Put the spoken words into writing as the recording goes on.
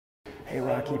Hey,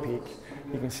 Rocky Peak.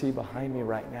 You can see behind me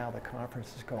right now the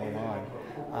conference is going on.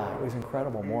 It was an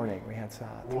incredible morning. We had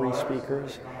 3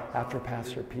 speakers after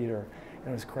Pastor Peter. And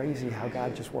it was crazy how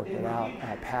God just worked it out.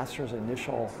 Pastor's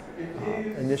initial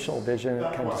vision,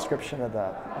 kind of description of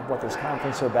what this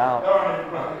conference is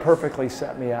about, perfectly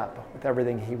set me up with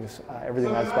everything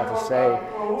everything I was about to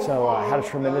say. So I had a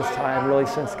tremendous time. Really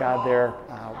sensed God there,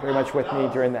 very much with me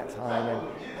during that time, and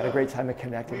had a great time of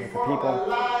connecting with the people.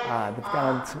 They've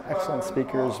got some excellent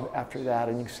speakers after that,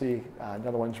 and you can see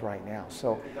another one's right now.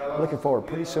 So looking forward.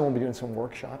 Pretty soon we'll be doing some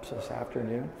workshops this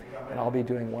afternoon, and I'll be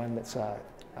doing one that's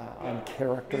on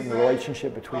character and the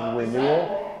relationship between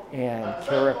renewal and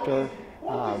character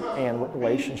and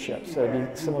relationships. So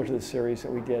it'd be similar to the series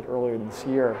that we did earlier this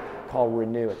year called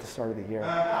Renew at the start of the year.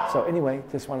 So anyway,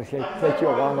 just want to take you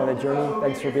along on the journey.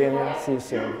 Thanks for being here. See you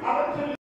soon.